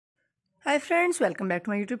Hi friends, welcome back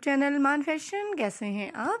to my YouTube channel मान fashion. कैसे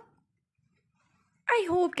हैं आप? आई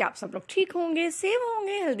होप कि आप सब लोग ठीक होंगे, सेफ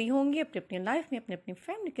होंगे, हेल्दी होंगे, अपनी अपनी लाइफ में अपनी अपनी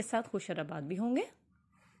फैमिली के साथ खुश और आबाद भी होंगे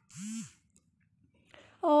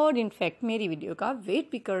और इनफैक्ट मेरी वीडियो का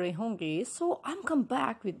वेट भी कर रहे होंगे। सो I am come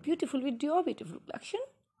back with beautiful video, beautiful collection.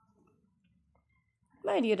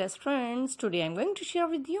 My dearest friends, today I'm going to share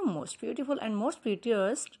with you most beautiful and most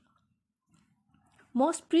prettiest,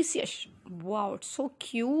 most precious, wow, it's so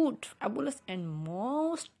cute, fabulous and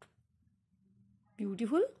most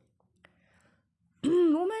beautiful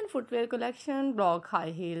women footwear collection, block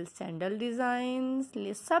high heels, sandal designs,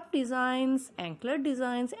 lace up designs, anklet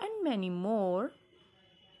designs and many more.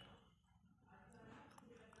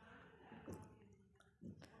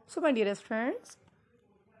 So my dearest friends,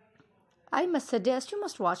 I must suggest you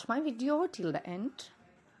must watch my video till the end.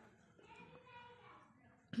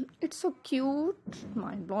 It's so cute,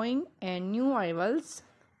 mind-blowing and new arrivals.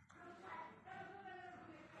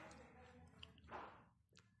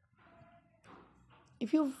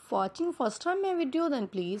 If you're watching first time my video, then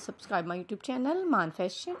please subscribe my YouTube channel Maan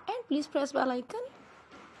Fashion and please press bell icon.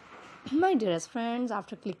 My dearest friends,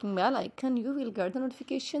 after clicking bell icon, you will get the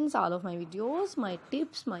notifications, all of my videos, my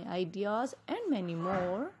tips, my ideas and many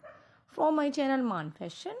more from my channel Maan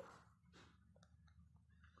Fashion.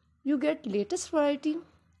 You get latest variety,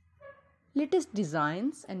 latest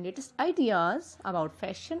designs and latest ideas about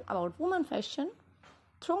fashion, about woman fashion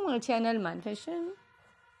through my channel Maan Fashion.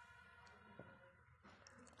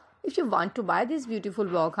 If you want to buy this beautiful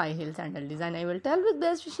block high heel sandal design, I will tell with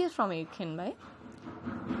best wishes from you can buy.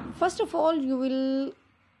 First of all, you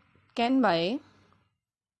can buy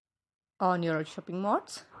on your shopping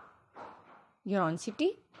malls, your own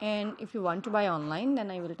city, and if you want to buy online,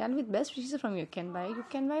 then I will tell with best wishes from you can buy. You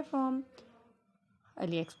can buy from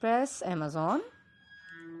AliExpress, Amazon,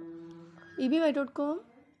 eBay.com,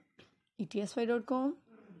 ETSY.com,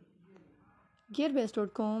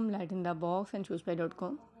 gearbase.com, Light in the Box and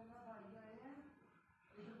chooseby.com.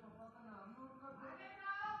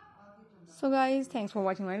 So guys, thanks for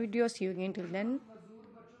watching my video. See you again till then.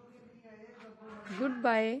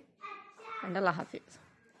 Goodbye and Allah Hafiz.